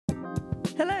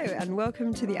Hello and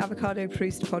welcome to the Avocado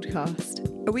Proust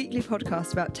podcast, a weekly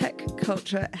podcast about tech,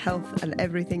 culture, health and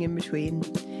everything in between.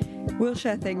 We'll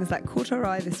share things that caught our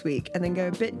eye this week and then go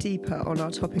a bit deeper on our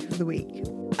topic of the week.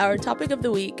 Our topic of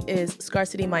the week is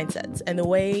scarcity mindsets and the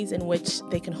ways in which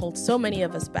they can hold so many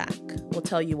of us back. We'll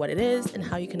tell you what it is and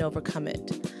how you can overcome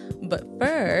it. But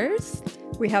first,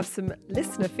 we have some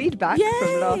listener feedback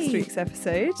from last week's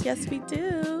episode. Yes, we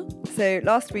do. So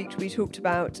last week we talked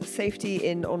about safety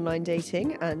in online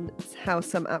dating and how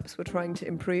some apps were trying to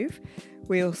improve.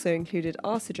 We also included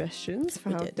our suggestions for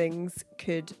how things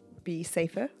could be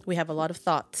safer. We have a lot of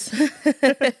thoughts.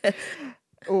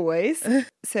 Always.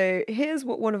 So here's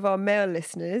what one of our male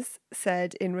listeners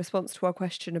said in response to our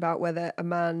question about whether a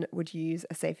man would use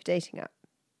a safer dating app.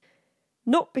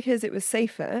 Not because it was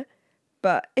safer,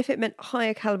 but if it meant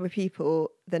higher caliber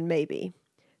people, then maybe.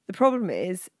 The problem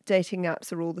is dating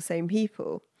apps are all the same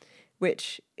people,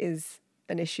 which is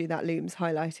an issue that Looms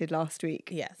highlighted last week.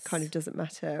 Yes. Kind of doesn't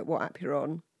matter what app you're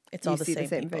on. It's all the same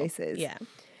people. faces. Yeah.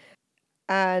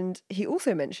 And he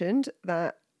also mentioned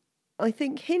that I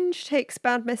think Hinge takes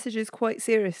bad messages quite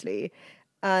seriously,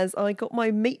 as I got my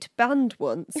mate banned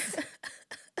once.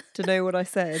 To know what I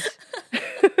said.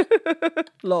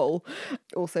 Lol.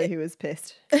 Also, he was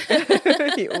pissed.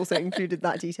 He also included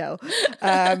that detail.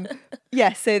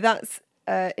 So that's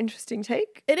an interesting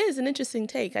take. It is an interesting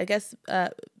take. I guess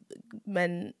the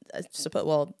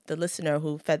listener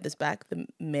who fed this back, the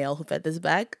male who fed this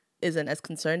back, isn't as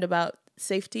concerned about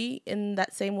safety in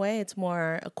that same way. It's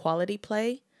more a quality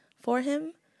play for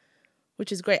him,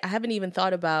 which is great. I haven't even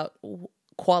thought about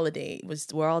quality.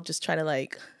 We're all just trying to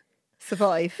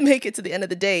survive, make it to the end of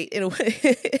the date in a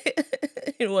way,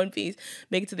 in one piece,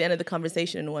 make it to the end of the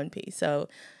conversation in one piece. So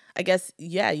I guess,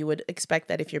 you would expect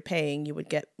that if you're paying, you would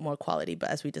get more quality.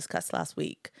 But as we discussed last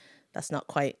week, that's not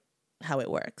quite how it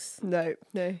works. No.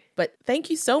 But thank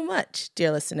you so much,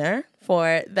 dear listener,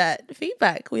 for that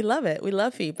feedback. We love it. We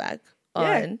love feedback.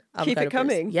 Keep it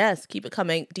coming. Yes, keep it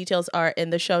coming. Details are in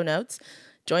the show notes.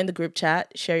 Join the group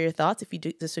chat. Share your thoughts if you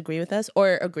disagree with us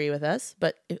or agree with us.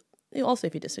 But if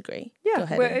you disagree, go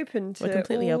ahead. We're open to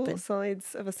completely all open.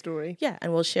 sides of a story. Yeah,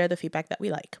 and we'll share the feedback that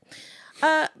we like.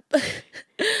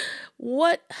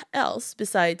 What else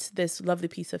besides this lovely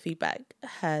piece of feedback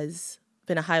has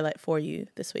been a highlight for you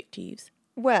this week, Jeeves?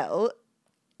 Well,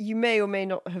 you may or may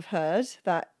not have heard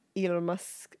that Elon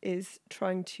Musk is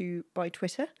trying to buy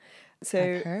Twitter. So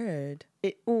I've heard.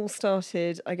 It all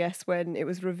started, I guess, when it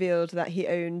was revealed that he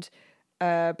owned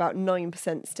about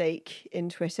 9% stake in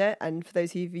Twitter. And for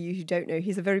those of you who don't know,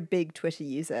 he's a very big Twitter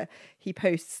user. He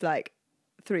posts 3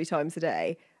 times a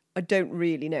day. I don't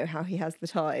really know how he has the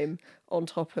time on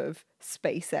top of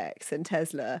SpaceX and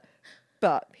Tesla,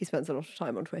 but he spends a lot of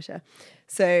time on Twitter.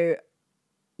 So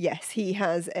yes, he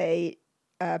has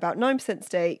about 9%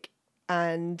 stake.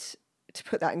 And to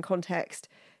put that in context,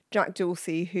 Jack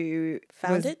Dorsey, who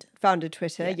founded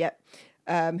Twitter,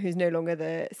 who's no longer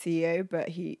the CEO, but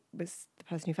he was the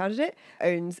person who founded it,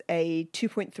 owns a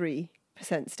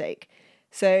 2.3% stake.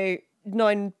 So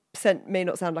 9% may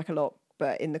not sound like a lot,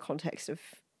 but in the context of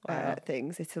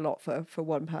things, it's a lot for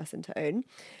one person to own.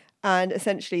 And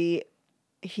essentially,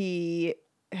 he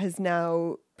has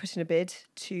now put in a bid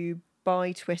to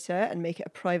buy Twitter and make it a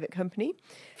private company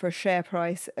for a share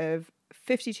price of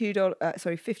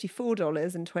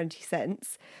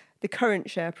 $54.20. The current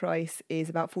share price is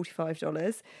about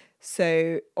 $45.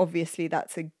 So obviously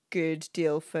that's a good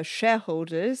deal for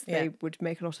shareholders. They would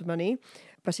make a lot of money,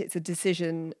 but it's a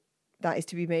decision that is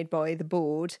to be made by the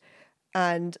board.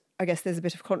 And I guess there's a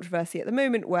bit of controversy at the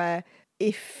moment where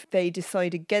if they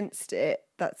decide against it,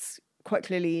 that's quite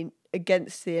clearly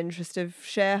against the interest of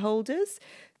shareholders.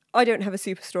 I don't have a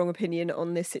super strong opinion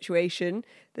on this situation.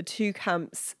 The two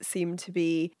camps seem to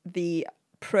be the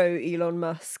pro-Elon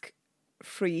Musk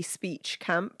free speech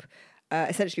camp.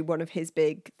 Essentially, one of his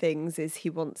big things is he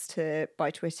wants to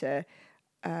buy Twitter,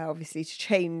 obviously to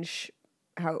change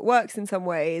how it works in some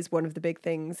ways. One of the big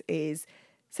things is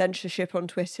censorship on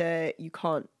Twitter. You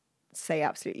can't say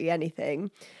absolutely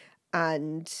anything.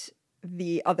 And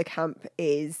the other camp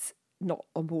is not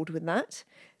on board with that.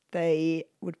 They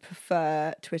would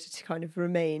prefer Twitter to kind of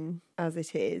remain as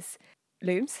it is.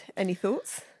 Looms, any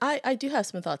thoughts? I do have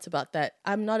some thoughts about that.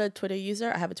 I'm not a Twitter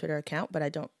user. I have a Twitter account, but I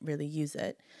don't really use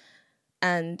it.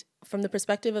 And from the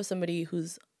perspective of somebody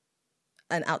who's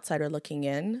an outsider looking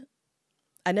in,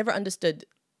 I never understood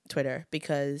Twitter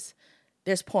because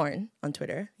there's porn on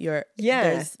Twitter. You're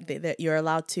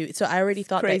allowed to. So I already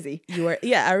thought crazy. That you were.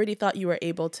 Yeah, I already thought you were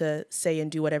able to say and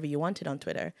do whatever you wanted on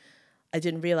Twitter. I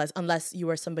didn't realize unless you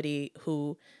were somebody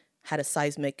who had a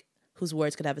seismic whose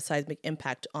words could have a seismic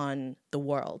impact on the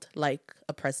world, like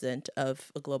a president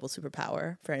of a global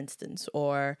superpower, for instance,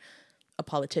 or a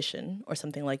politician or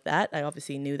something like that. I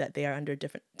obviously knew that they are under a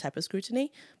different type of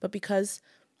scrutiny, but because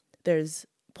there's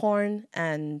porn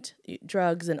and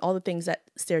drugs and all the things that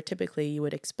stereotypically you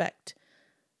would expect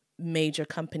major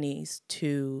companies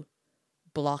to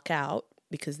block out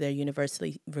because they're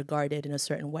universally regarded in a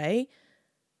certain way.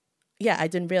 Yeah, I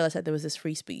didn't realize that there was this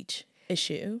free speech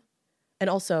issue. And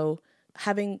also,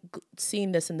 having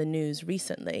seen this in the news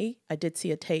recently, I did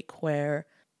see a take where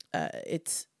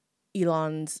it's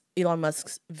Elon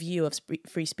Musk's view of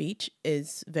free speech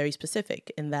is very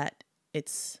specific in that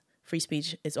it's free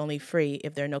speech is only free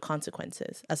if there are no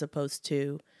consequences, as opposed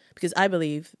to, because I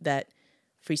believe that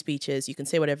free speech is you can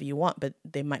say whatever you want, but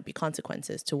there might be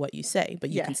consequences to what you say, but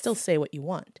you can still say what you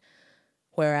want.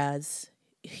 Whereas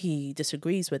he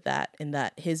disagrees with that in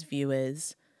that his view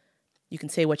is you can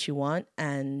say what you want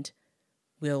and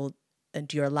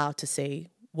you're allowed to say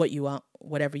what you want,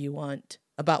 whatever you want,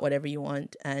 about whatever you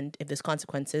want. And if there's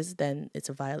consequences, then it's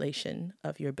a violation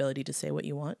of your ability to say what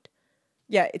you want.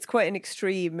 Yeah, it's quite an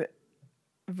extreme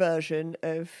version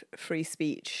of free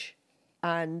speech.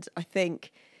 And I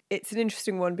think it's an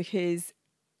interesting one because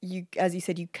you, as you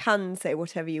said, you can say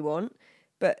whatever you want,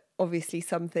 but obviously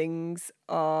some things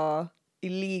are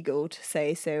illegal to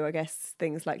say. So I guess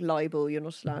things like libel, you're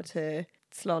not allowed to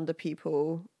slander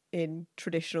people in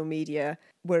traditional media,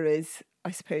 whereas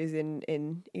I suppose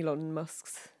in Elon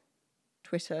Musk's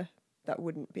Twitter that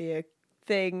wouldn't be a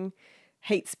thing.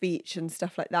 Hate speech and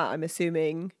stuff like that, I'm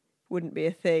assuming, wouldn't be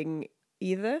a thing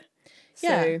either.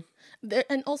 Yeah.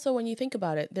 And also when you think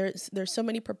about it, there's so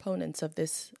many proponents of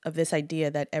this idea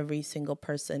that every single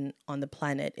person on the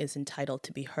planet is entitled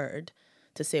to be heard,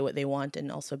 to say what they want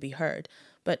and also be heard.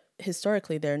 But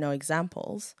historically there are no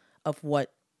examples of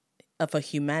a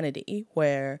humanity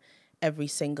where every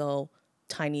single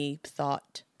tiny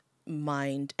thought,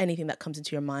 mind, anything that comes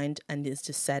into your mind and is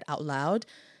just said out loud,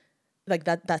 like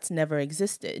that's never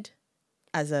existed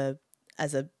as a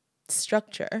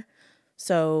structure.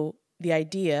 So the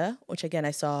idea, which again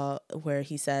I saw where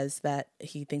he says that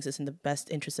he thinks it's in the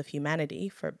best interest of humanity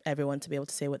for everyone to be able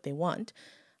to say what they want.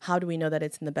 How do we know that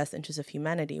it's in the best interest of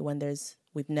humanity when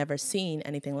we've never seen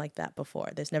anything like that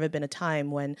before? There's never been a time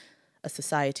when a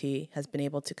society has been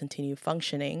able to continue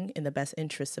functioning in the best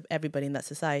interests of everybody in that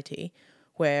society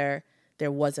where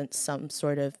there wasn't some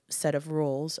sort of set of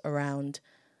rules around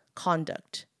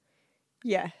conduct.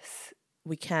 Yes.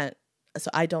 We can't. So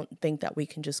I don't think that we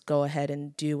can just go ahead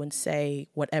and do and say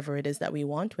whatever it is that we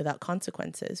want without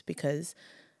consequences, because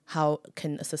how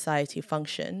can a society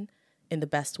function in the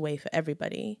best way for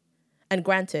everybody? And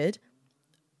granted,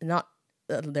 there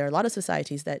are a lot of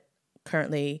societies that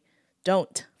currently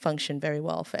don't function very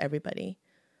well for everybody,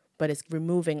 but it's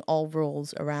removing all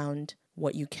rules around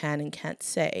what you can and can't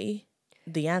say.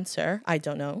 The answer, I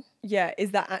don't know. Yeah,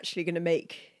 is that actually going to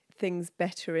make things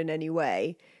better in any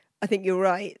way? I think you're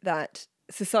right that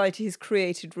society has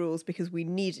created rules because we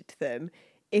needed them.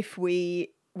 If we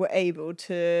were able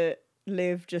to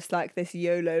live just like this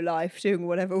YOLO life, doing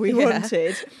whatever we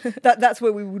wanted, that's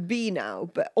where we would be now.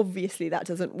 But obviously that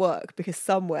doesn't work because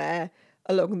somewhere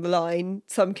along the line,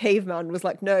 some caveman was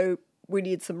like, no, we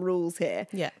need some rules here.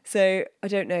 Yeah. So I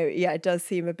don't know. Yeah, it does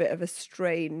seem a bit of a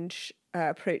strange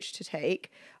approach to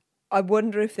take. I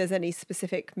wonder if there's any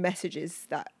specific messages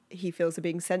that he feels are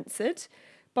being censored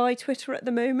by Twitter at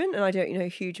the moment, and I don't know a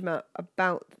huge amount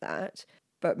about that,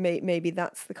 but maybe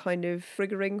that's the kind of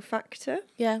triggering factor.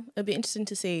 Yeah, it'd be interesting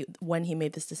to see when he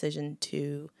made this decision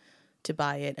to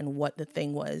buy it and what the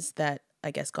thing was that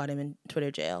I guess got him in Twitter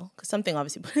jail, because something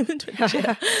obviously put him in Twitter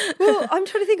jail. Well, I'm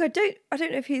trying to think. I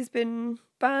don't know if he's been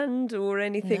banned or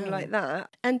anything like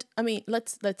that. And I mean,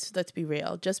 let's be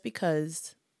real. Just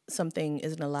because something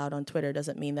isn't allowed on Twitter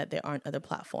doesn't mean that there aren't other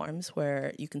platforms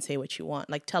where you can say what you want.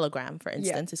 Like Telegram, for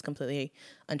instance, is completely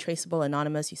untraceable,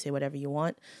 anonymous. You say whatever you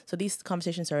want. So these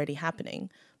conversations are already happening.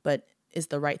 But is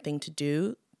the right thing to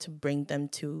do to bring them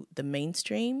to the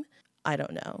mainstream? I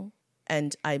don't know.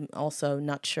 And I'm also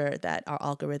not sure that our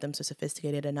algorithms are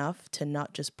sophisticated enough to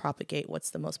not just propagate what's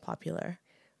the most popular.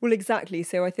 Well, exactly.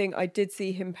 So I think I did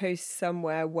see him post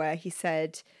somewhere where he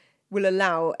said, we'll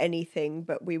allow anything,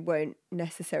 but we won't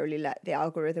necessarily let the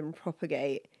algorithm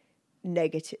propagate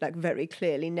negative, like very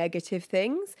clearly negative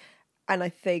things. And I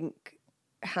think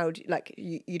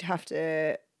you'd have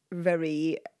to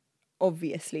very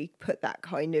obviously put that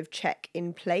kind of check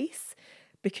in place,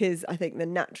 because I think the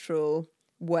natural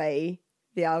way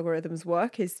the algorithms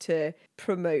work is to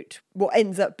promote what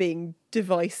ends up being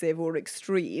divisive or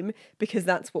extreme, because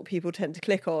that's what people tend to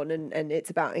click on, and it's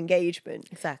about engagement.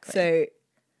 Exactly. So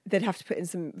they'd have to put in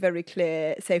some very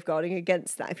clear safeguarding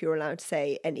against that if you're allowed to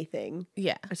say anything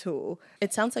at all.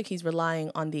 It sounds like he's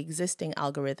relying on the existing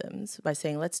algorithms by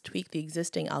saying, let's tweak the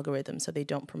existing algorithms so they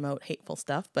don't promote hateful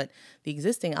stuff. But the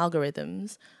existing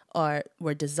algorithms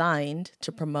were designed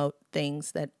to promote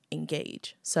things that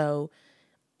engage. So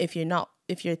if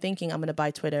you're thinking I'm going to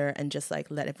buy Twitter and just like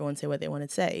let everyone say what they want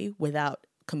to say without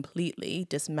completely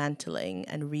dismantling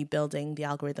and rebuilding the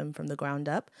algorithm from the ground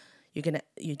up,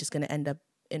 you're just gonna end up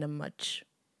in a much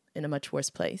worse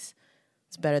place.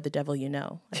 It's better the devil you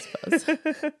know, I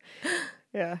suppose.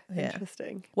 Yeah,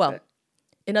 interesting. Well,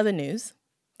 in other news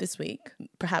this week,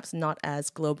 perhaps not as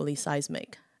globally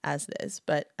seismic as this,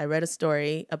 but I read a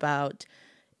story about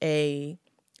a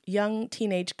young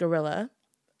teenage gorilla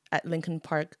at Lincoln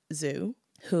Park Zoo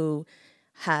who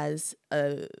has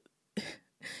a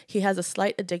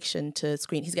slight addiction to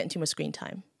screen. He's getting too much screen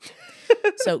time.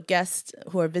 So guests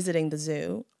who are visiting the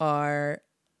zoo are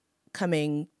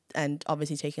coming and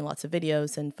obviously taking lots of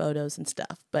videos and photos and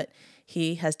stuff. But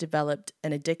he has developed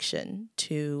an addiction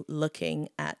to looking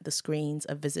at the screens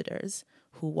of visitors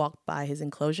who walk by his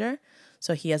enclosure.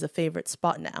 So he has a favorite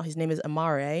spot now. His name is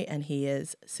Amare, and he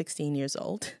is 16 years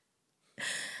old.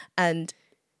 And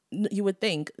you would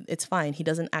think it's fine. He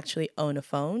doesn't actually own a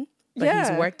phone, but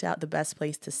he's worked out the best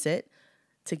place to sit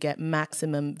to get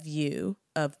maximum view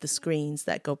of the screens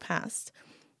that go past.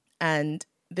 And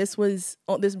this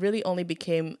really only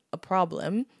became a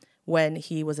problem when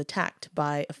he was attacked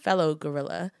by a fellow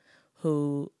gorilla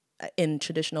who, in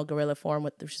traditional gorilla form,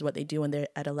 which is what they do when they're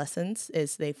adolescents,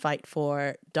 is they fight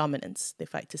for dominance. They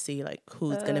fight to see like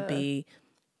who's going to be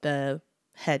the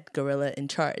head gorilla in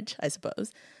charge, I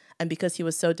suppose. And because he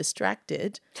was so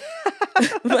distracted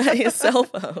by his cell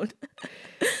phone,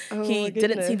 he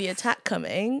didn't see the attack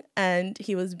coming, and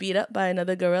he was beat up by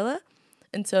another gorilla.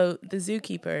 And so the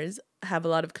zookeepers have a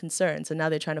lot of concerns. So now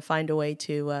they're trying to find a way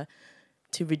to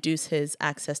reduce his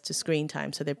access to screen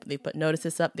time. So they put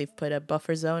notices up. They've put a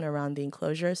buffer zone around the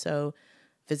enclosure so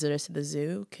visitors to the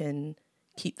zoo can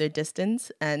keep their distance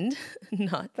and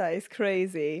not. That is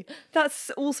crazy. That's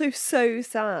also so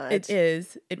sad. It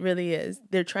is. It really is.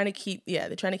 They're trying to keep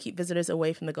visitors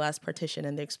away from the glass partition,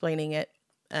 and they're explaining it.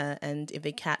 And if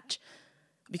they catch,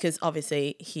 because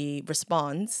obviously he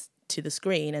responds to the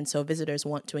screen, and so visitors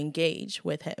want to engage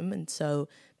with him, and so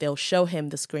they'll show him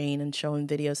the screen and show him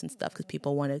videos and stuff because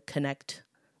people want to connect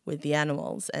with the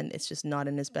animals, and it's just not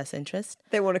in his best interest.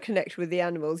 They want to connect with the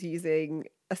animals using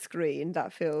a screen.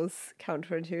 That feels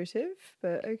counterintuitive,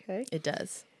 but okay. It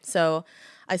does. So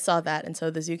I saw that, and so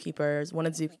one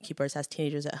of the zookeepers has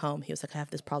teenagers at home. He was like, I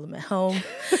have this problem at home,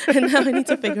 and now I need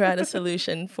to figure out a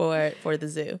solution for the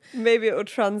zoo. Maybe it will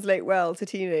translate well to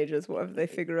teenagers, whatever they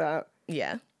figure out.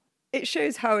 Yeah. It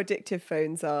shows how addictive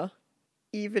phones are.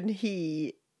 Even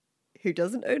he, who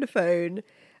doesn't own a phone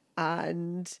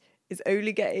and is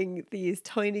only getting these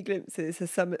tiny glimpses,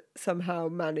 has somehow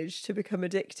managed to become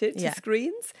addicted to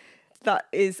screens.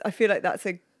 I feel like that's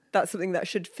something that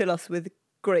should fill us with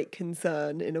great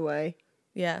concern in a way.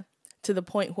 Yeah, to the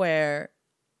point where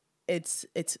it's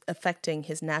affecting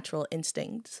his natural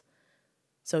instincts.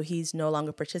 So he's no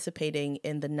longer participating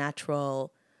in the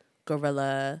natural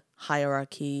gorilla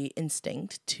hierarchy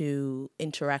instinct to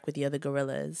interact with the other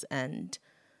gorillas and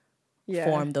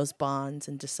form those bonds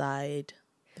and decide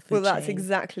the food that's chain.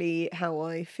 exactly how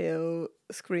I feel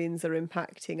screens are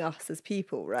impacting us as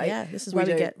people, right? Yeah, this is why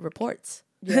we get reports.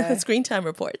 Yeah. Screen time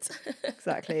reports.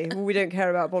 Exactly. Well, we don't care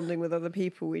about bonding with other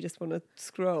people. We just want to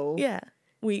scroll. Yeah.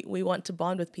 We want to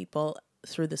bond with people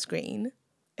through the screen.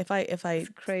 If I it's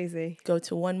crazy. Go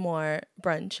to one more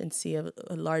brunch and see a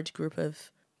large group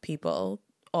of people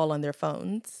all on their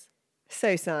phones.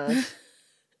 So sad.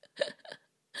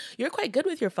 You're quite good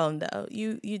with your phone though.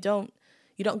 You don't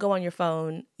go on your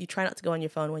phone. You try not to go on your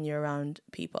phone when you're around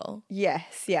people.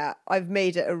 Yes, yeah. I've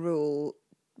made it a rule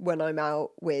when I'm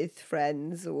out with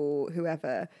friends or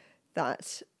whoever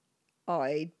that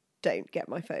I don't get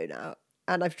my phone out.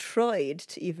 And I've tried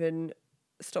to even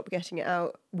stop getting it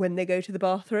out when they go to the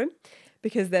bathroom,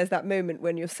 because there's that moment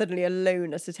when you're suddenly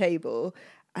alone at a table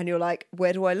and you're like,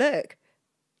 where do I look?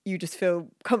 You just feel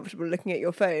comfortable looking at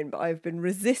your phone, but I've been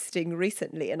resisting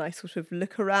recently, and I sort of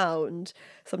look around.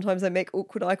 Sometimes I make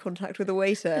awkward eye contact with a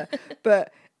waiter,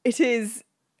 but it is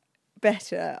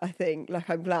better, I think. Like,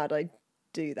 I'm glad I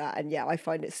do that. And yeah, I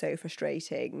find it so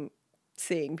frustrating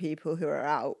seeing people who are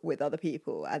out with other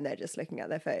people and they're just looking at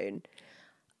their phone.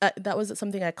 That was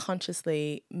something I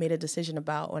consciously made a decision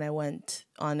about when I went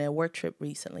on a work trip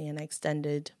recently, and I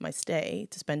extended my stay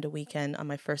to spend a weekend on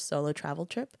my first solo travel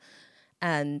trip.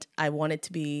 And I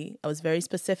was very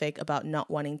specific about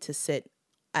not wanting to sit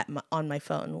on my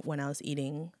phone when I was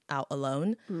eating out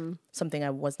alone, something I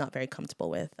was not very comfortable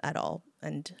with at all.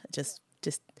 And just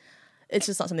it's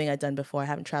just not something I'd done before. I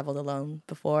haven't traveled alone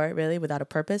before, really, without a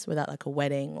purpose, without like a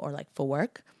wedding or like for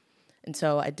work. And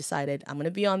so I decided I'm going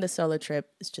to be on this solo trip.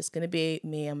 It's just going to be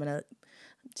me. I'm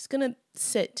just going to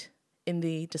sit in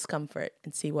the discomfort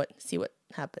and see what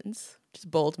happens. Just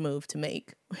bold move to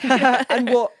make. And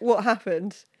what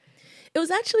happened? It was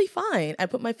actually fine. I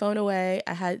put my phone away.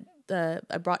 I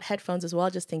brought headphones as well,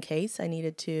 just in case I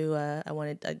needed to.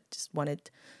 I just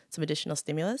wanted some additional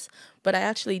stimulus. But I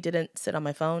actually didn't sit on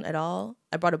my phone at all.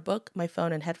 I brought a book, my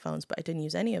phone, and headphones, but I didn't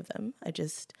use any of them. I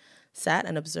just sat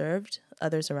and observed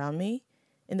others around me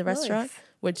in the restaurant,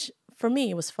 which for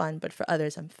me was fun, but for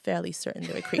others, I'm fairly certain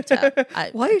they were creeped out.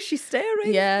 Why is she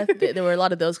staring? Yeah, there were a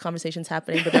lot of those conversations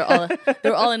happening, but they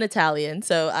were all in Italian,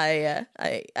 so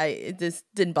it just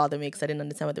didn't bother me because I didn't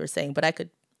understand what they were saying, but I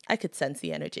could sense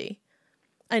the energy.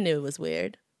 I knew it was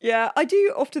weird. Yeah, I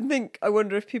do often think, I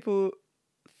wonder if people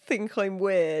think I'm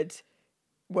weird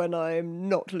when I'm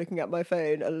not looking at my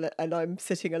phone and I'm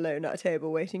sitting alone at a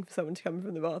table waiting for someone to come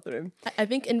from the bathroom. I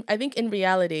think in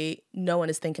reality, no one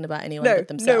is thinking about anyone but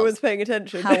themselves. No one's paying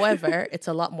attention. However, it's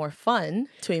a lot more fun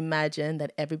to imagine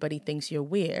that everybody thinks you're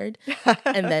weird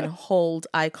and then hold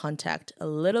eye contact a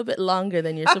little bit longer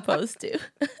than you're supposed to.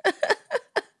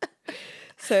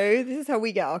 So this is how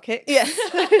we get our kicks. Yeah.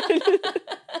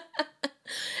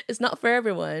 It's not for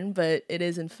everyone, but it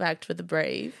is in fact for the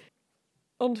brave.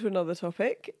 On to another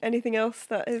topic. Anything else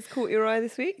that has caught your eye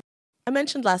this week? I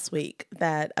mentioned last week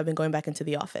that I've been going back into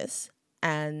the office,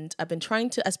 and I've been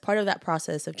trying to, as part of that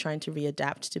process of trying to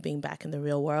readapt to being back in the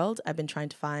real world, I've been trying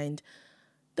to find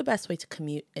the best way to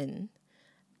commute in.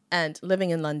 And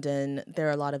living in London, there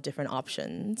are a lot of different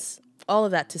options. All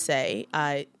of that to say,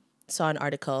 I saw an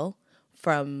article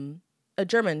from a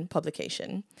German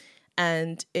publication,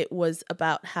 and it was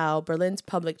about how Berlin's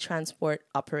public transport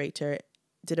operator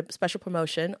did a special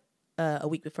promotion a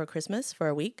week before Christmas for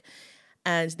a week,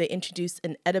 and they introduced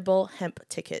an edible hemp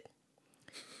ticket.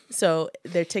 So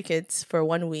their tickets for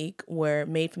 1 week were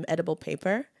made from edible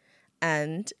paper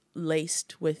and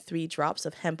laced with 3 drops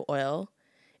of hemp oil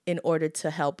in order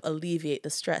to help alleviate the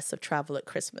stress of travel at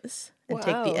Christmas and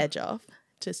take the edge off,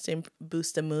 just to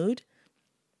boost the mood.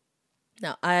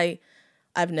 Now,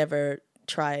 I've never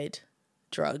tried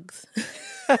drugs,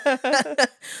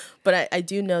 but I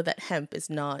do know that hemp is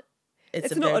not,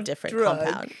 it's a not very a different drug,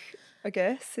 compound. I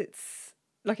guess it's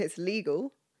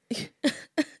legal.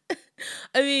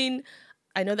 I mean,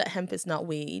 I know that hemp is not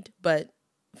weed, but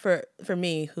for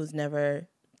me, who's never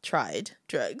tried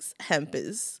drugs, hemp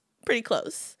is pretty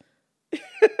close.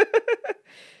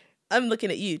 I'm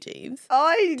looking at you, James,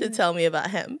 to tell me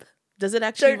about hemp. Does it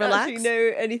actually relax? Don't actually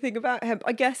know anything about hemp.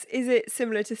 I guess, is it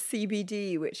similar to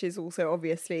CBD, which is also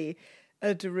obviously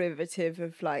a derivative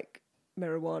of like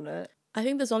marijuana? I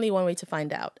think there's only one way to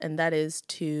find out, and that is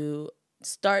to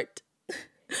start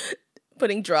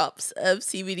putting drops of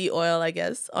CBD oil, I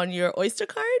guess, on your Oyster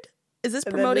card. Is this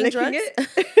promoting drugs?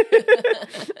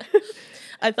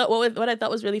 I thought what I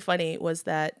thought was really funny was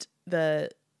that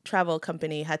the travel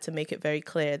company had to make it very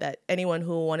clear that anyone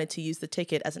who wanted to use the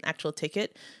ticket as an actual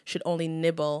ticket should only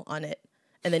nibble on it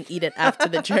and then eat it after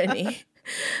the journey.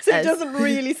 So it doesn't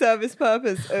really serve its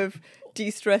purpose of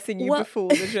de-stressing you before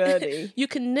the journey. You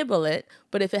can nibble it,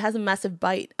 but if it has a massive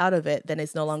bite out of it, then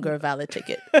it's no longer a valid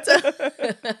ticket.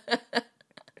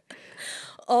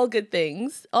 All good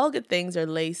things are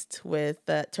laced with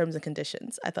terms and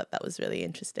conditions. I thought that was really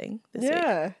interesting this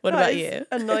week. What about you?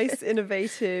 A nice,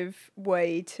 innovative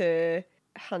way to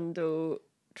handle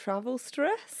travel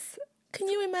stress. Can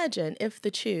you imagine if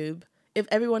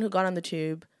everyone who got on the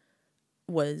tube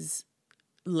was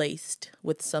laced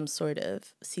with some sort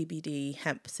of CBD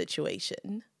hemp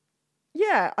situation?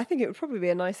 Yeah, I think it would probably be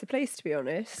a nicer place, to be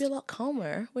honest. It'd be a lot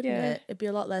calmer, wouldn't it? It'd be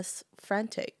a lot less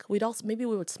frantic. Maybe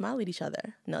we would smile at each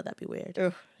other. No, that'd be weird.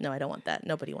 Ugh. No, I don't want that.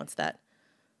 Nobody wants that.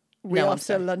 We are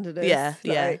still Londoners. Yeah.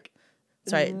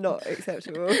 Sorry. Not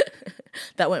acceptable.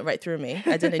 That went right through me.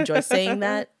 I didn't enjoy saying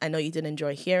that. I know you didn't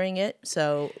enjoy hearing it.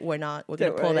 So we're going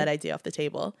to pull that idea off the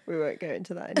table. We won't go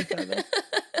into that any further.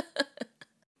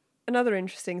 Another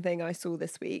interesting thing I saw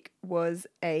this week was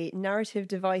a narrative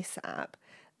device app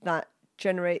that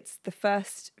generates the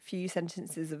first few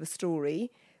sentences of a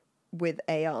story with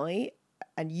AI,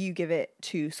 and you give it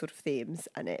 2 sort of themes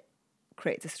and it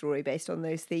creates a story based on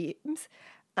those themes.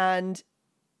 And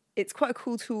it's quite a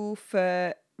cool tool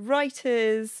for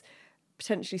writers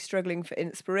potentially struggling for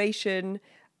inspiration,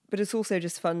 but it's also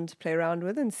just fun to play around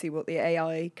with and see what the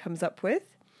AI comes up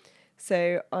with.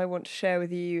 So I want to share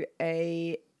with you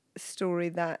a story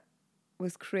that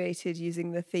was created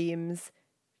using the themes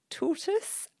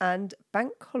tortoise and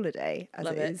bank holiday, as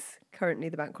it is currently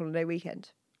the bank holiday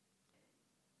weekend.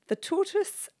 The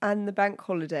tortoise and the bank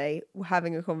holiday were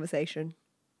having a conversation.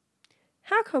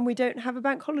 "How come we don't have a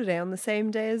bank holiday on the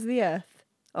same day as the Earth?"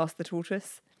 asked the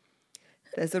tortoise.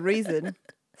 "There's a reason,"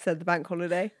 said the bank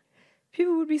holiday.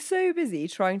 "People would be so busy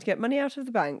trying to get money out of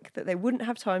the bank that they wouldn't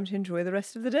have time to enjoy the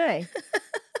rest of the day."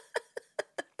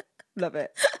 Love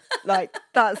it. Like,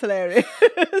 that's hilarious.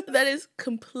 That is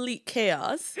complete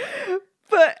chaos.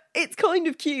 But it's kind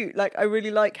of cute. Like, I really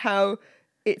like how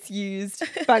it's used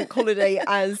bank holiday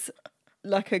as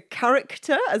like a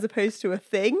character as opposed to a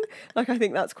thing. Like, I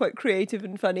think that's quite creative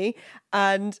and funny.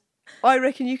 And I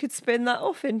reckon you could spin that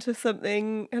off into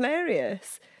something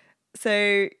hilarious.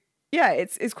 So yeah,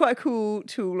 it's quite a cool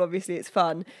tool. Obviously, it's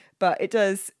fun, but it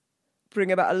does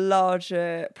bring about a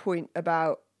larger point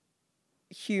about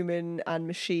human and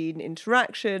machine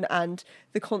interaction and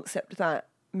the concept that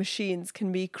machines can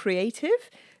be creative.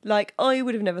 Like, I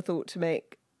would have never thought to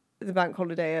make the bank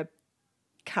holiday a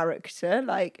character.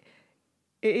 Like,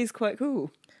 it is quite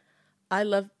cool. I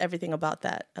love everything about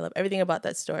that. I love everything about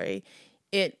that story.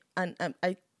 I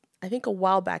think a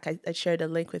while back I shared a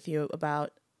link with you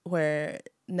about where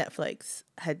Netflix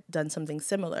had done something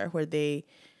similar, where they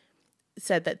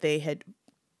said that they had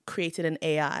created an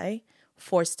AI,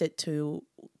 forced it to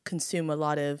consume a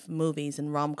lot of movies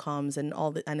and rom-coms and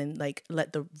then like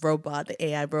let the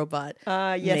AI robot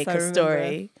make a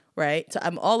story, right? So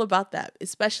I'm all about that,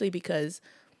 especially because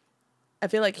I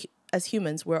feel like as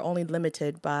humans, we're only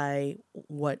limited by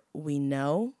what we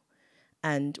know,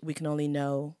 and we can only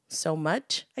know so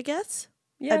much, I guess,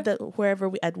 at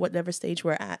whatever stage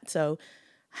we're at. So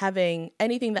having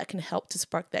anything that can help to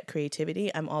spark that creativity,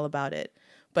 I'm all about it.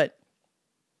 But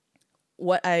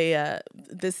what I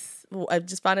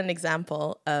just found an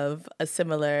example of a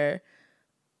similar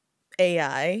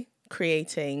AI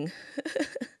creating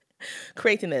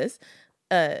this,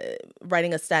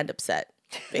 writing a stand-up set,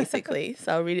 basically.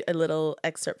 So I'll read a little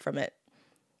excerpt from it.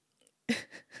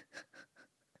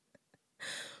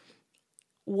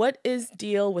 "What is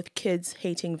deal with kids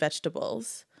hating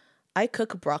vegetables? I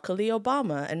cook broccoli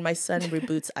Obama and my son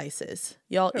reboots ISIS.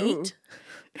 Y'all eat?"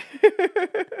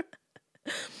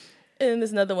 And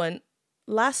there's another one.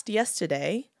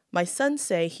 Yesterday, my son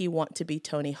say he want to be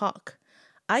Tony Hawk.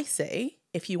 I say,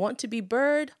 if you want to be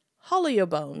Bird, hollow your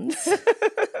bones.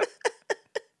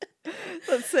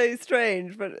 That's so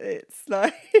strange, but it's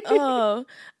like... I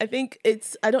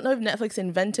don't know if Netflix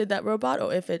invented that robot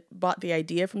or if it bought the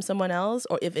idea from someone else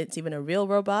or if it's even a real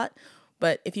robot.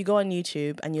 But if you go on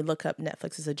YouTube and you look up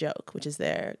Netflix is a Joke, which is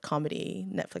their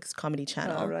Netflix comedy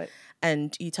channel, right.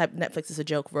 and you type Netflix is a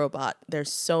Joke robot,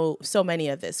 there's so many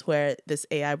of this where this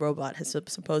AI robot has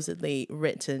supposedly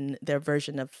written their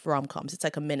version of rom-coms. It's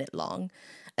like a minute long.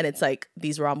 And it's like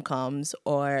these rom-coms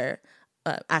or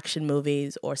action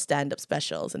movies or stand-up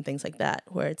specials and things like that,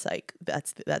 where it's like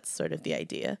that's sort of the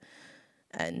idea.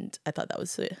 And I thought I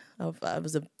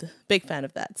was a big fan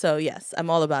of that. So yes, I'm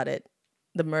all about it.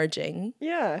 The merging.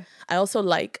 Yeah. I also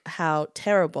like how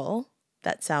terrible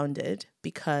that sounded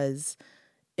because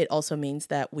it also means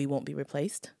that we won't be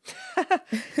replaced.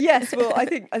 Yes, well, I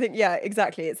think yeah,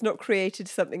 exactly. It's not created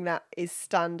something that is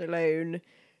standalone,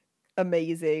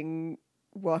 amazing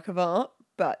work of art,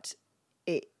 but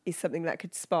it is something that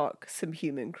could spark some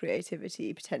human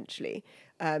creativity potentially.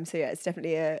 So yeah, it's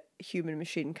definitely a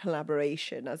human-machine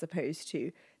collaboration as opposed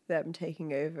to them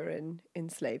taking over and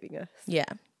enslaving us. Yeah.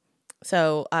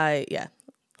 So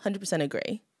 100%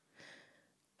 agree.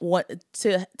 What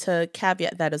to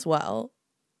caveat that as well,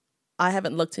 I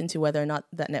haven't looked into whether or not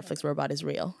that Netflix robot is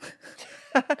real.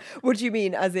 What do you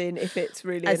mean, as in if it's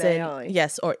really an AI?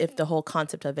 Yes, or if the whole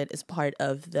concept of it is part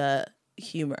of the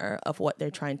humor of what they're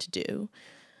trying to do,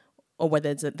 or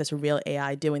whether there's a real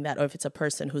AI doing that, or if it's a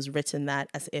person who's written that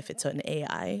as if it's an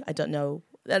AI. I don't know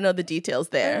the details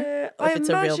there, or if it's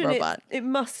a real robot. It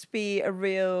must be a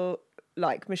real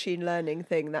like machine learning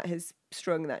thing that has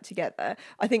strung that together.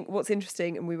 I think what's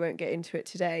interesting, and we won't get into it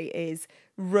today, is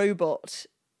robot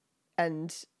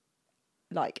and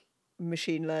like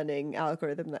machine learning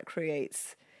algorithm that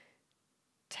creates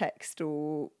text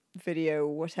or video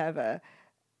or whatever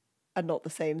are not the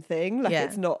same thing. Like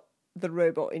it's not the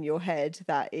robot in your head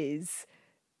that is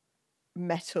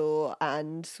metal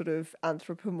and sort of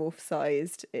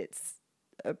anthropomorphized. It's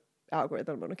a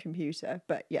algorithm on a computer.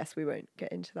 But yes, we won't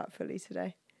get into that fully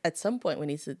today. At some point we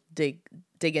need to dig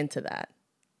into that.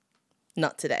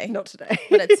 Not today.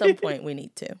 But at some point we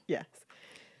need to. Yes.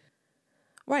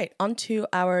 Right, on to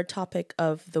our topic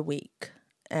of the week.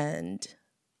 And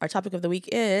our topic of the week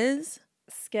is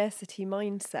scarcity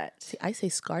mindset. See, I say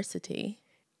scarcity.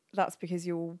 That's because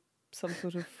you're some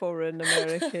sort of foreign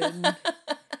American.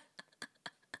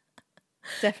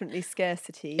 Definitely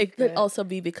scarcity. It could also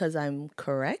be because I'm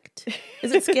correct.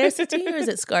 Is it scarcity or is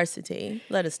it scarcity?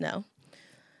 Let us know.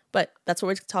 But that's what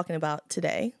we're talking about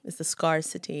today, is the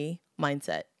scarcity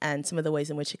mindset and some of the ways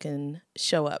in which it can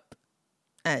show up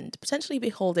and potentially be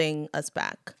holding us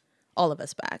back, all of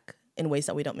us back, in ways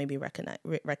that we don't maybe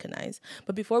recognize.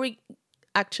 But before we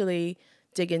actually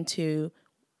dig into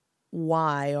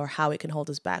why or how it can hold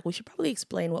us back, we should probably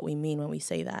explain what we mean when we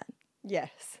say that.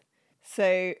 Yes.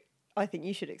 So I think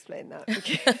you should explain that.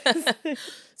 Because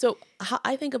So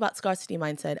I think about scarcity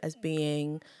mindset as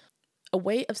being a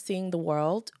way of seeing the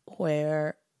world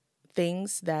where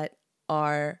things that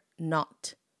are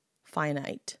not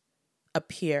finite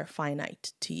appear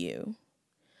finite to you.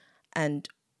 And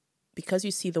because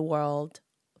you see the world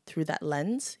through that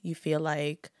lens, you feel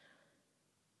like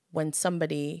when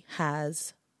somebody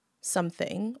has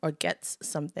something or gets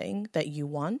something that you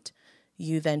want,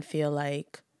 you then feel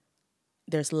like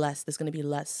there's going to be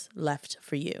less left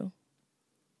for you.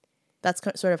 That's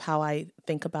sort of how I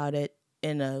think about it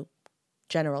in a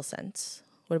general sense.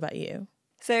 What about you?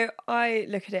 So I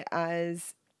look at it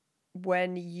as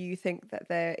when you think that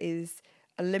there is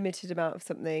a limited amount of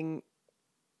something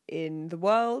in the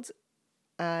world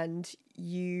and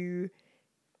you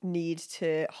need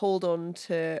to hold on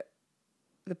to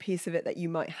the piece of it that you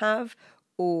might have,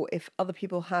 or if other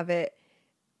people have it,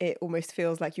 it almost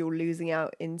feels like you're losing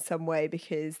out in some way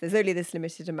because there's only this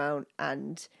limited amount,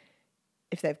 and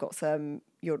if they've got some,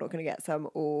 you're not going to get some,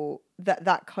 or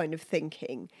that kind of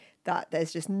thinking that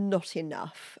there's just not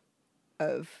enough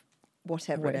of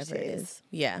whatever it is.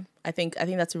 Yeah, I think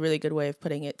that's a really good way of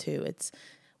putting it too. It's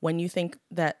when you think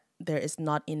that there is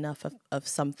not enough of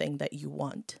something that you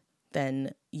want,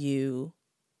 then you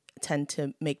tend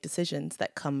to make decisions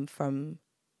that come from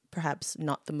perhaps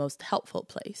not the most helpful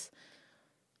place.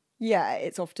 Yeah,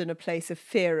 it's often a place of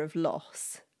fear of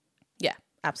loss. Yeah,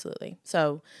 absolutely.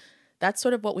 So that's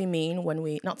sort of what we mean when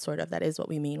we, not sort of, that is what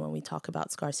we mean when we talk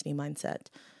about scarcity mindset.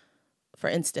 For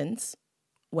instance,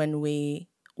 when we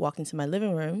walked into my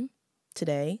living room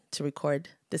today to record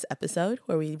this episode,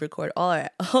 where we record all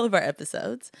of our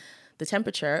episodes, the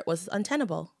temperature was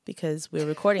untenable because we're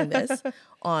recording this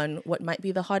on what might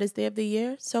be the hottest day of the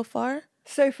year so far.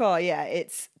 So far, yeah,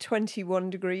 it's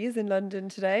 21 degrees in London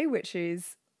today, which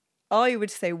is, I would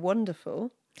say,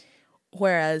 wonderful.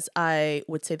 Whereas I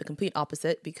would say the complete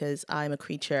opposite, because I'm a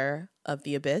creature of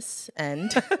the abyss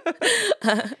and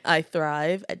I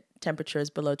thrive at temperatures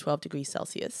below 12 degrees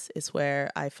Celsius is where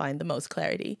I find the most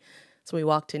clarity. So we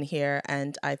walked in here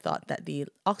and I thought that the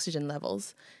oxygen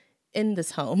levels in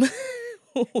this home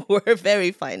were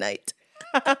very finite.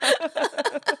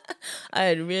 I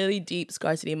had really deep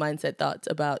scarcity mindset thoughts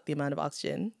about the amount of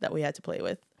oxygen that we had to play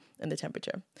with and the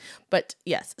temperature. But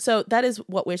yes, so that is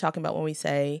what we're talking about when we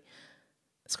say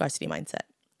scarcity mindset.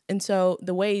 And so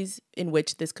the ways in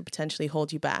which this could potentially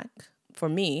hold you back, for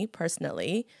me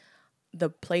personally, the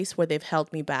place where they've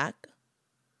held me back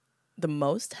the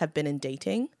most have been in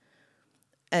dating.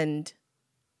 And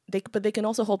but they can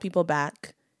also hold people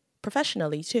back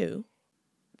professionally too.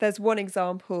 There's one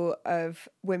example of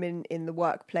women in the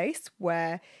workplace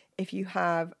where if you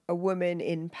have a woman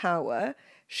in power,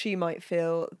 she might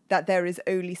feel that there is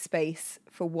only space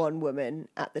for one woman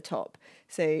at the top.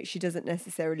 So she doesn't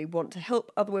necessarily want to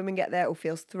help other women get there or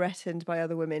feels threatened by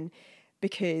other women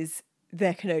because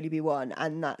there can only be one.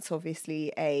 And that's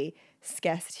obviously a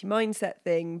scarcity mindset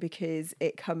thing because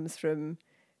it comes from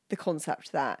the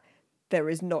concept that there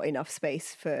is not enough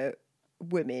space for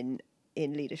women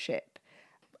in leadership.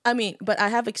 I mean, but I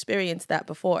have experienced that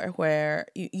before where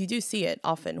you do see it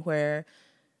often where,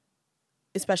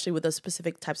 especially with those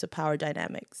specific types of power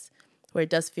dynamics, where it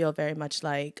does feel very much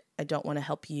like I don't want to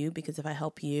help you because if I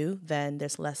help you, then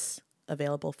there's less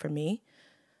available for me.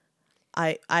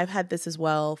 I've had this as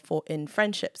well in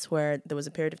friendships where there was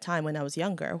a period of time when I was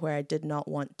younger where I did not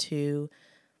want to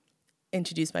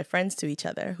introduce my friends to each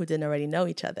other who didn't already know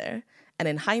each other. And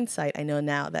in hindsight, I know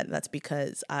now that that's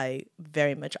because I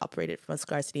very much operated from a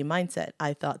scarcity mindset.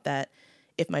 I thought that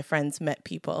if my friends met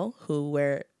people who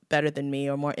were better than me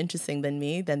or more interesting than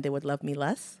me, then they would love me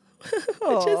less,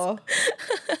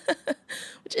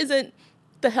 which isn't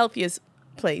the healthiest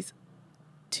place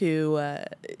to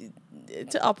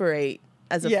operate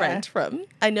as a friend from.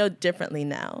 I know differently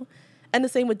now. And the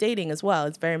same with dating as well.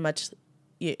 It's very much,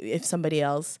 if somebody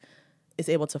else is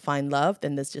able to find love,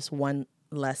 then there's just one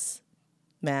less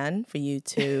man for you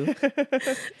to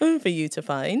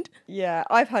find. Yeah,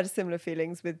 I've had similar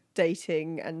feelings with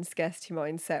dating and scarcity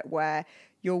mindset where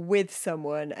you're with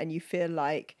someone and you feel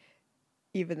like,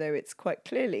 even though it's quite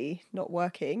clearly not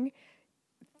working,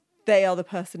 they are the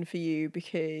person for you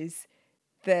because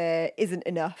there isn't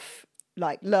enough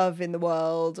like love in the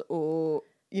world, or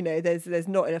there's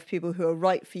not enough people who are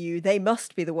right for you. They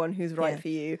must be the one who's right for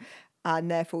you,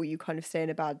 and therefore you kind of stay in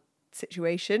a bad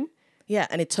situation. Yeah,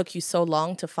 and it took you so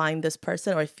long to find this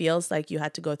person, or it feels like you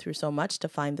had to go through so much to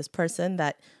find this person,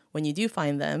 that when you do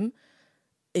find them,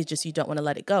 it's just you don't want to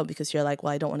let it go because you're like,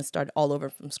 well, I don't want to start all over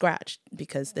from scratch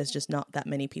because there's just not that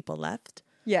many people left.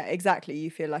 Yeah, exactly. You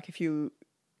feel like if you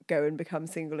go and become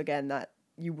single again, that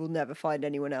you will never find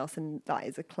anyone else, and that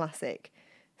is a classic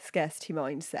scarcity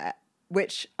mindset,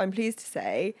 which I'm pleased to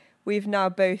say we've now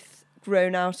both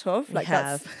grown out of. Like,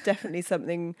 that's definitely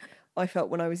something I felt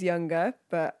when I was younger,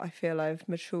 but I feel I've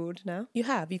matured now. You've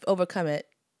overcome it.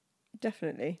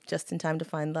 Definitely. Just in time to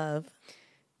find love.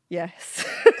 Yes.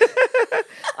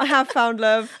 I have found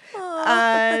love. Aww.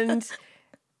 And,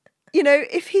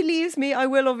 if he leaves me, I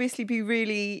will obviously be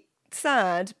really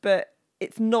sad, but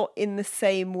it's not in the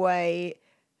same way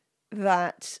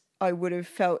that I would have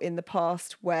felt in the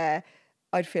past, where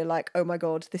I'd feel like, oh my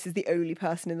God, this is the only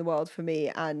person in the world for me,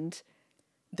 and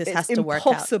this has to work out. It's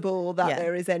impossible that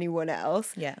there is anyone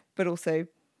else. Yeah. But also,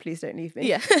 please don't leave me.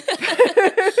 Yeah.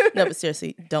 No, but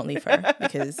seriously, don't leave her,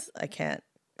 because I can't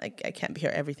be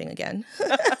her everything again.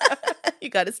 You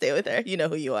got to stay with her. You know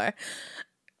who you are.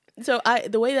 So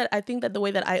the way that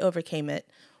I overcame it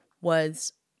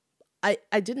was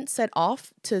I didn't set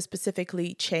off to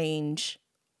specifically change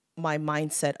my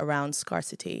mindset around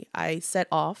scarcity. I set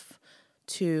off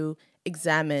to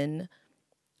examine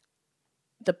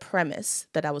the premise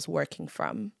that I was working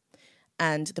from.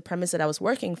 And the premise that I was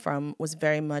working from was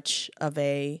very much of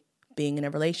being in a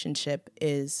relationship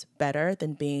is better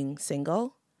than being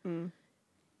single. Mm.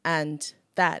 And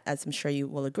that, as I'm sure you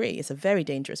will agree, is a very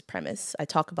dangerous premise. I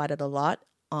talk about it a lot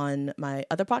on my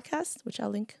other podcast, which I'll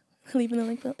leave in the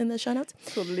link in the show notes.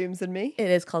 It's called Looms and Me. It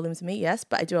is called Looms and Me, yes.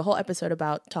 But I do a whole episode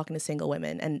about talking to single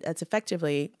women. And that's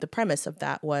effectively, the premise of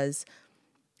that was,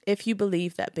 if you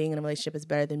believe that being in a relationship is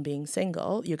better than being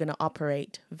single, you're going to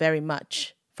operate very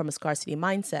much from a scarcity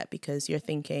mindset, because you're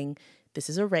thinking this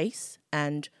is a race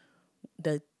and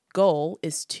the goal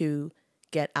is to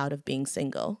get out of being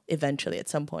single eventually at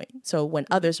some point. So when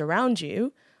others around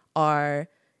you are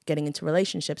getting into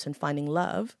relationships and finding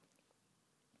love,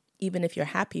 even if you're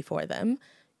happy for them,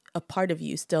 a part of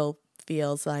you still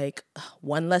feels like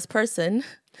one less person,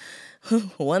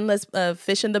 one less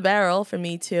fish in the barrel for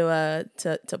me to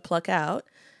pluck out.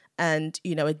 And,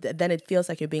 then it feels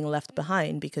like you're being left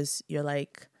behind, because you're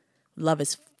like, love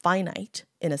is finite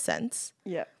in a sense.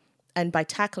 Yeah. And by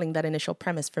tackling that initial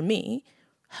premise, for me,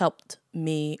 helped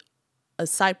me, a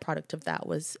side product of that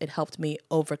was it helped me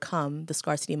overcome the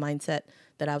scarcity mindset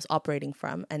that I was operating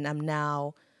from. And I'm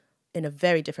now in a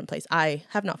very different place. I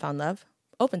have not found love,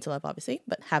 open to love, obviously,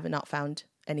 but have not found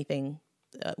anything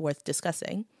worth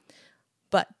discussing.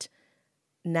 But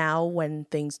now when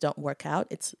things don't work out,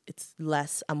 it's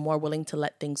less, I'm more willing to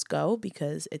let things go,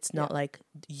 because it's not like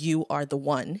you are the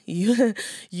one.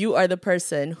 You are the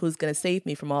person who's going to save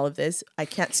me from all of this. I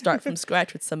can't start from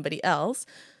scratch with somebody else.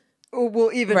 Or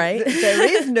well, even right?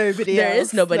 There is nobody else. There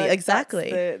is nobody, like,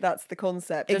 exactly. That's the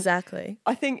concept. Exactly. And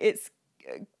I think it's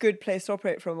a good place to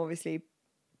operate from, obviously,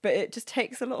 but it just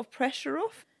takes a lot of pressure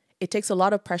off. It takes a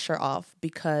lot of pressure off,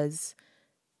 because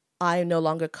I no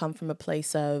longer come from a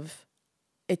place of,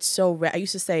 it's so rare. I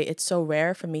used to say it's so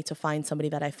rare for me to find somebody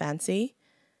that I fancy.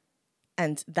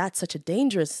 And that's such a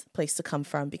dangerous place to come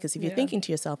from, because if you're thinking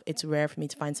to yourself, it's rare for me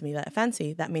to find somebody that I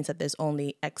fancy, that means that there's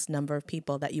only X number of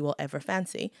people that you will ever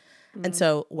fancy. Mm. And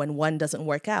so when one doesn't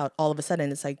work out, all of a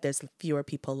sudden it's like there's fewer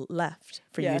people left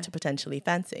for you to potentially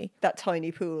fancy. That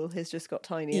tiny pool has just got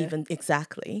tinier.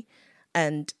 Exactly.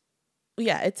 And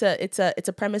yeah, it's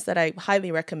a premise that I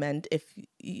highly recommend if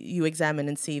you examine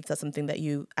and see if that's something that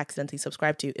you accidentally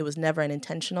subscribe to. It was never an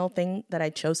intentional thing that I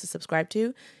chose to subscribe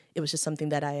to. It was just something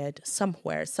that I had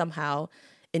somehow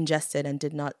ingested and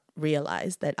did not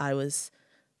realize that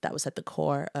that was at the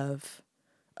core of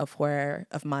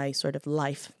my sort of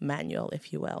life manual,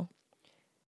 if you will.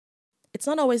 It's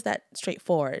not always that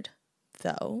straightforward,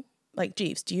 though. Like,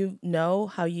 Jeeves, do you know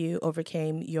how you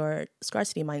overcame your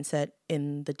scarcity mindset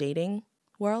in the dating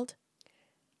world?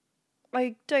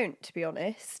 I don't, to be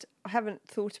honest. I haven't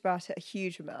thought about it a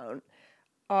huge amount.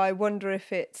 I wonder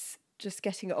if it's just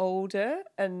getting older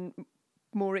and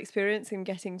more experience and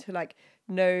getting to like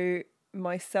know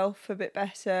myself a bit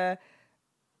better,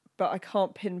 but I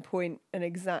can't pinpoint an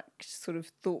exact sort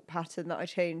of thought pattern that I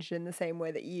changed in the same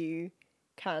way that you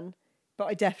can. But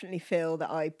I definitely feel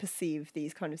that I perceive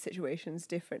these kind of situations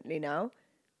differently now.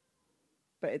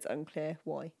 but it's unclear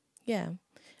why. Yeah.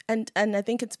 And I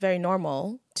think it's very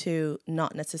normal to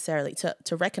not necessarily,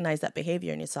 to recognize that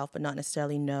behavior in yourself, but not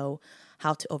necessarily know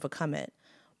how to overcome it.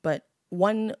 But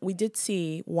we did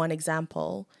see one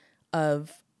example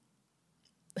of,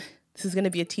 this is going to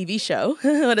be a TV show.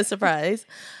 What a surprise.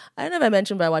 I don't know if I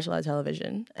mentioned, but I watch a lot of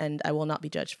television and I will not be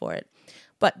judged for it.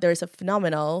 But there's a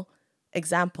phenomenal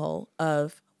example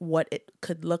of what it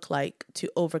could look like to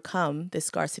overcome this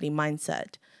scarcity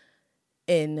mindset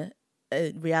in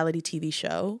a reality TV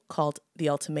show called The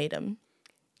Ultimatum.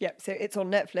 Yep, so it's on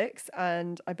Netflix,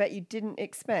 and I bet you didn't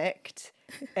expect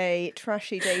a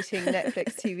trashy dating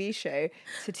Netflix TV show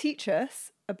to teach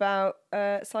us about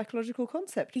a psychological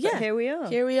concept. But here we are.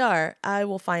 Here we are. I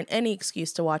will find any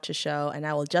excuse to watch a show, and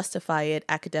I will justify it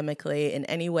academically in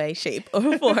any way, shape,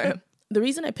 or form. The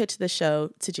reason I pitched this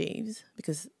show to Jeeves,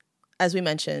 because as we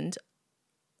mentioned,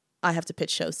 I have to pitch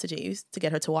shows to Jeeves to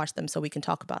get her to watch them so we can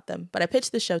talk about them. But I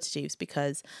pitched this show to Jeeves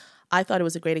because I thought it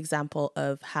was a great example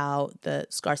of how the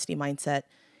scarcity mindset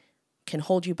can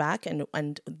hold you back.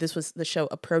 And the show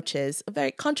approaches a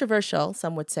very controversial,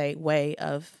 some would say, way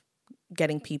of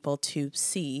getting people to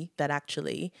see that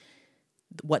actually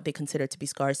what they consider to be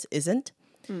scarce isn't.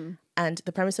 And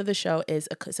the premise of the show is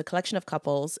it's a collection of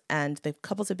couples, and the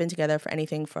couples have been together for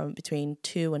anything from between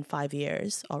 2 and 5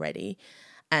 years already.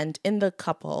 And in the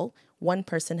couple, one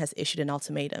person has issued an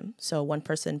ultimatum. So one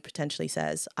person potentially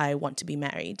says, I want to be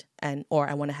married or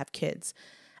I want to have kids.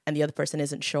 And the other person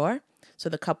isn't sure. So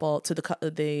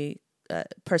the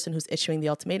person who's issuing the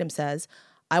ultimatum says,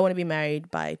 I want to be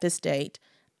married by this date.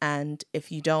 And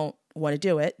if you don't want to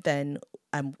do it, then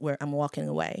I'm walking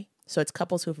away. So it's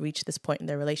couples who've reached this point in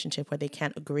their relationship where they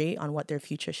can't agree on what their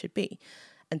future should be.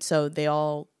 And so they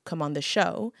all come on the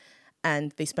show,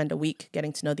 and they spend a week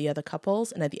getting to know the other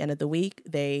couples. And at the end of the week,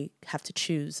 they have to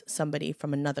choose somebody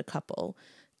from another couple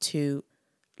to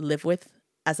live with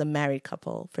as a married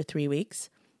couple for 3 weeks.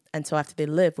 And so after they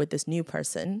live with this new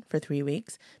person for 3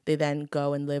 weeks, they then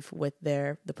go and live with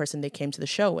the person they came to the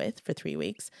show with for 3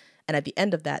 weeks. And at the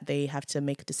end of that, they have to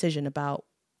make a decision about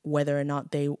whether or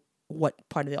not what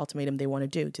part of the ultimatum they want to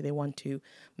do. Do they want to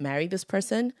marry this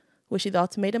person who issued the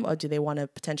ultimatum, or do they want to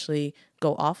potentially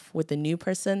go off with the new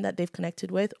person that they've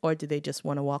connected with, or do they just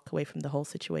want to walk away from the whole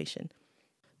situation?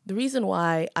 The reason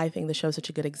why I think the show is such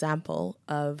a good example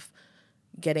of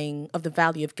the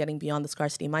value of getting beyond the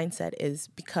scarcity mindset is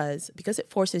because it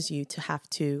forces you to have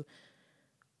to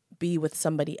be with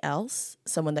somebody else,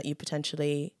 someone that you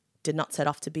potentially did not set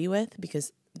off to be with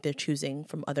because they're choosing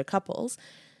from other couples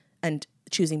and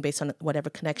choosing based on whatever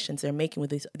connections they're making with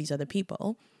these other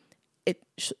people. It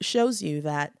shows you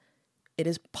that it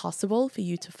is possible for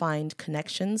you to find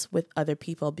connections with other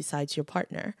people besides your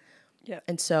partner. Yeah.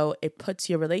 And so it puts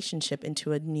your relationship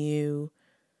into a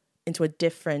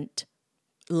different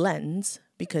lens,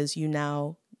 because you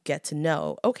now get to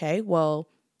know, okay, well,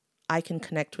 I can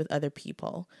connect with other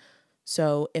people.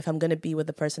 So if I'm going to be with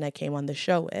the person I came on the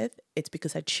show with, it's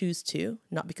because I choose to,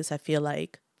 not because I feel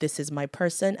like this is my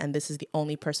person and this is the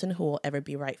only person who will ever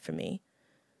be right for me.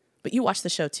 But you watched the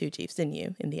show too, Jeeves, didn't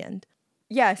you, in the end?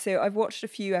 Yeah, so I've watched a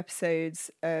few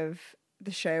episodes of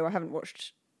the show. I haven't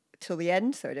watched till the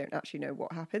end, so I don't actually know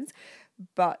what happens.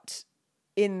 But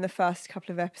in the first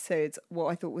couple of episodes, what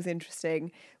I thought was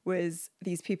interesting was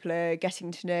these people are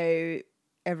getting to know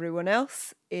everyone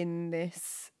else in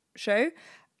this show.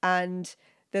 And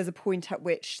there's a point at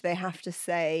which they have to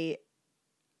say,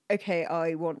 okay,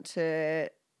 I want to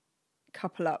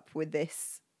couple up with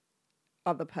this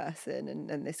other person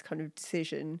and this kind of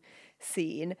decision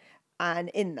scene. And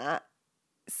in that,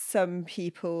 some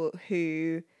people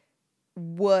who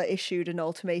were issued an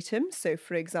ultimatum, so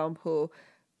for example,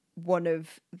 one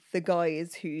of the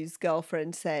guys whose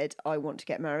girlfriend said, I want to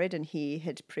get married, and he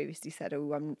had previously said,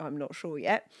 oh, I'm not sure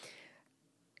yet,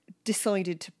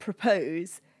 decided to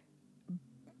propose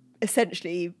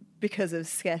essentially because of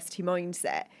scarcity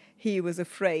mindset. He was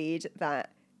afraid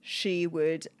that she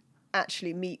would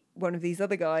actually meet one of these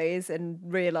other guys and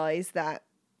realise that,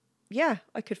 yeah,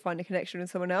 I could find a connection with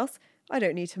someone else. I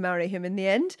don't need to marry him in the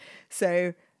end.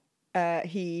 So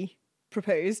he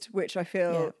proposed, which I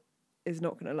feel is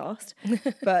not going to last.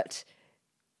 But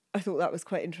I thought that was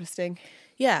quite interesting.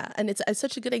 Yeah, and it's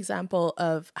such a good example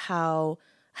of how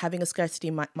having a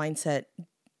scarcity mindset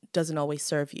doesn't always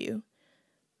serve you,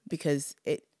 because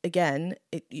he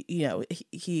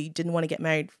didn't want to get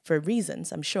married for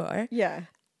reasons, I'm sure. Yeah.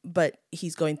 But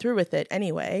he's going through with it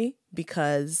anyway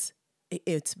because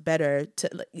it's better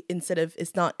to,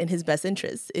 it's not in his best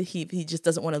interest. He just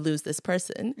doesn't want to lose this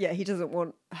person. Yeah, he doesn't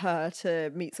want her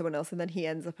to meet someone else and then he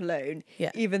ends up alone.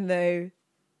 Yeah. Even though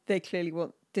they clearly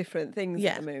want different things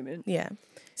at the moment. Yeah.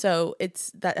 So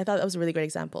it's that, I thought that was a really great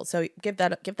example. So give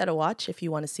that a watch if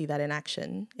you want to see that in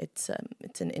action. It's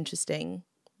an interesting,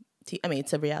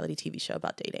 it's a reality TV show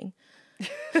about dating.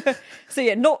 So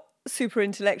yeah, not super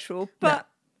intellectual, but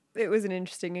it was an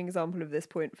interesting example of this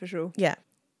point for sure. Yeah.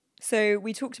 So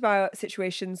we talked about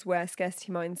situations where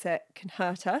scarcity mindset can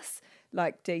hurt us,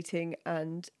 like dating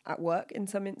and at work in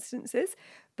some instances,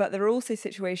 but there are also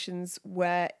situations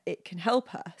where it can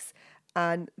help us.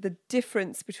 And the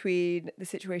difference between the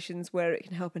situations where it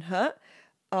can help and hurt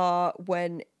are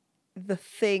when the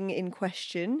thing in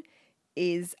question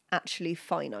is actually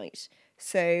finite.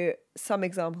 So some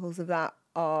examples of that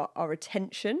are our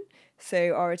attention.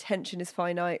 So our attention is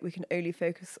finite. We can only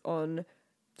focus on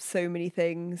so many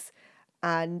things,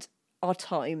 and our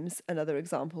time's another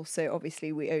example. So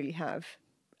obviously we only have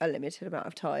a limited amount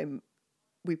of time.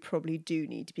 We probably do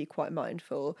need to be quite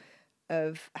mindful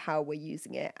of how we're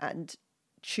using it, and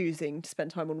choosing to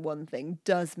spend time on one thing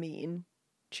does mean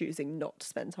choosing not to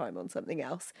spend time on something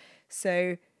else.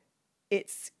 So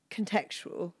it's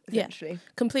contextual, essentially. Yeah,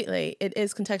 completely. It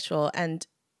is contextual. And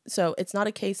so it's not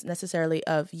a case necessarily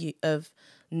of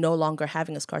no longer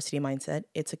having a scarcity mindset.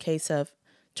 It's a case of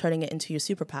turning it into your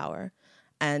superpower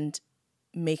and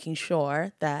making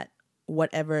sure that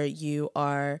whatever you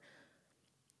are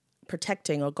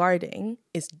protecting or guarding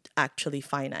is actually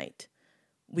finite.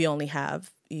 We only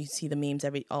have, you see the memes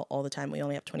all the time, we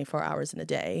only have 24 hours in a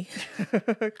day.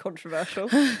 Controversial.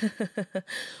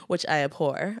 Which I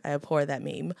abhor. I abhor that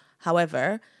meme.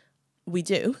 However, we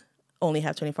do only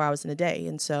have 24 hours in a day.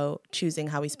 And so choosing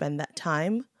how we spend that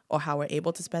time or how we're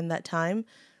able to spend that time,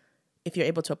 if you're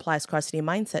able to apply a scarcity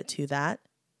mindset to that,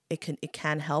 it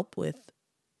can help with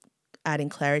adding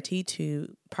clarity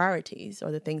to priorities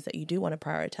or the things that you do want to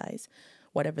prioritize,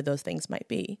 whatever those things might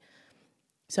be.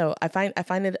 So I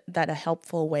find that a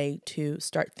helpful way to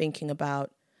start thinking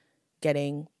about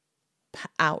getting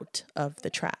out of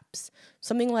the traps.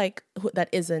 Something like that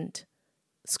isn't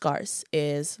scarce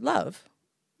is love.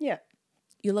 Yeah.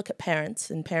 You look at parents,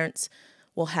 and parents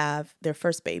will have their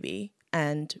first baby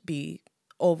and be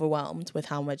overwhelmed with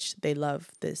how much they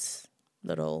love this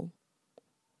little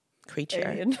creature.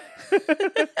 Alien.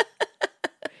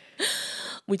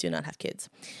 We do not have kids,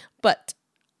 but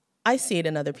I see it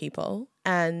in other people,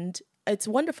 and it's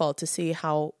wonderful to see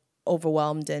how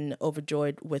overwhelmed and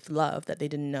overjoyed with love that they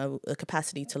didn't know, the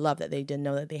capacity to love that they didn't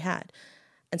know that they had.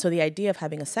 And so the idea of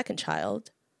having a second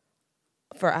child,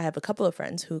 I have a couple of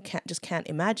friends who can't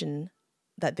imagine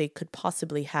that they could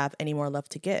possibly have any more love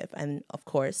to give. And of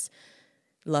course,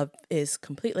 love is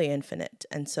completely infinite.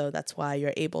 And so that's why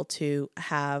you're able to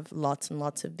have lots and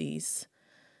lots of these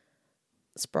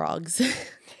sprogs.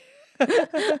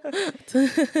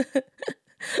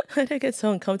 I don't get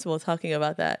so uncomfortable talking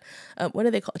about that. What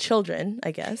are they called? Children,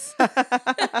 I guess.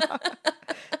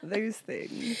 Those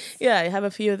things. Yeah, I have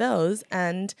a few of those,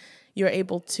 and you're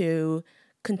able to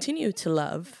continue to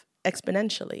love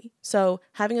exponentially. So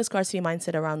having a scarcity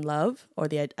mindset around love, or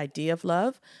the idea of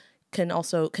love,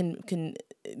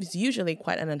 is usually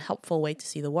quite an unhelpful way to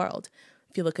see the world.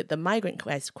 If you look at the migrant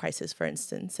crisis, for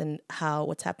instance, and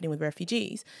what's happening with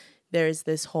refugees, there's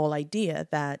this whole idea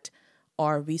that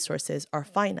our resources are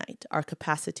finite. Our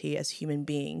capacity as human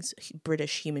beings,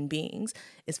 British human beings,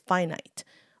 is finite.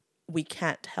 We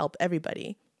can't help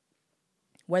everybody.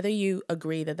 Whether you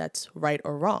agree that that's right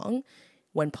or wrong,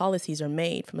 when policies are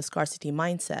made from a scarcity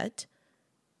mindset,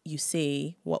 you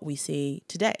see what we see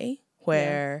today,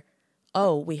 where,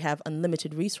 we have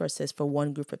unlimited resources for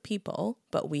one group of people,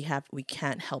 but we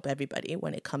can't help everybody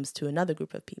when it comes to another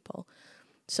group of people.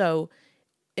 So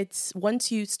it's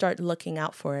once you start looking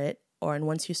out for it, and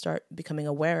once you start becoming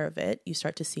aware of it, you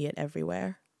start to see it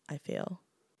everywhere, I feel.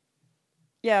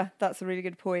 Yeah, that's a really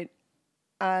good point.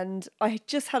 And I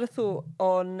just had a thought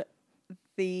on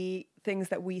the things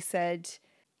that we said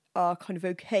are kind of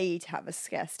okay to have a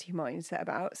scarcity mindset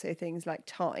about. So things like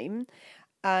time.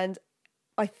 And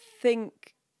I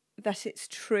think that it's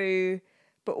true,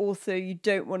 but also you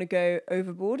don't want to go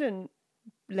overboard and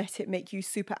let it make you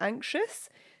super anxious.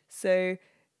 So,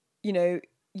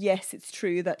 yes, it's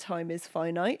true that time is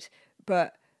finite,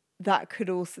 but that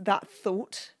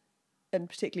thought, and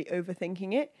particularly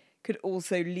overthinking it, could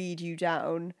also lead you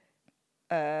down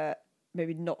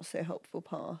maybe not so helpful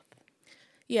path.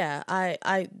 Yeah,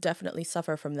 I definitely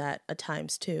suffer from that at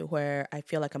times too, where I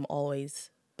feel like I'm always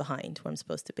behind where I'm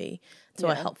supposed to be. So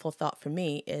a helpful thought for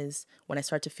me is when I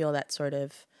start to feel that sort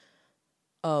of,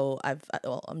 I'm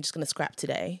just going to scrap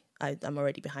today. I'm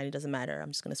already behind. It doesn't matter. I'm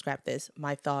just going to scrap this.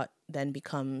 My thought then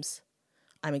becomes,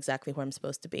 I'm exactly where I'm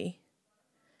supposed to be.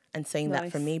 And saying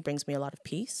that for me brings me a lot of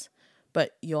peace,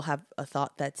 but you'll have a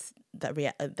thought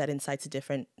that incites a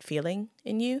different feeling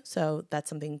in you. So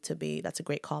that's a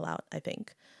great call out, I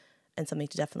think. And something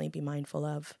to definitely be mindful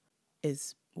of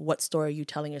is, what story are you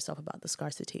telling yourself about the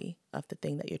scarcity of the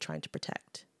thing that you're trying to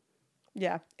protect?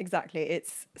 Yeah, exactly.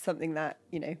 It's something that,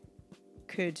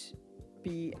 could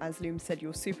be, as Loom said,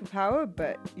 your superpower,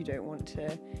 but you don't want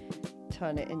to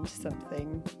turn it into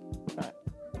something that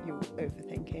you're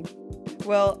overthinking.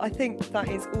 Well, I think that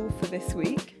is all for this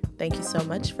week. Thank you so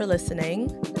much for listening.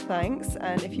 Thanks.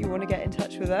 And if you want to get in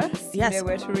touch with us, yes, you know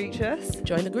where to reach us.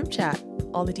 Join the group chat.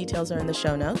 All the details are in the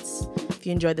show notes. If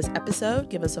you enjoyed this episode,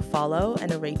 give us a follow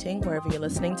and a rating wherever you're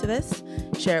listening to this.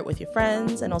 Share it with your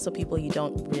friends and also people you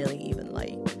don't really even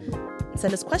like.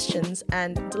 Send us questions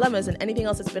and dilemmas and anything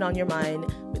else that's been on your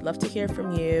mind. We'd love to hear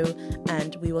from you,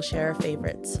 and we will share our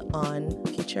favorites on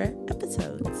future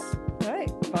episodes. All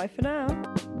right. Bye for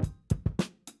now.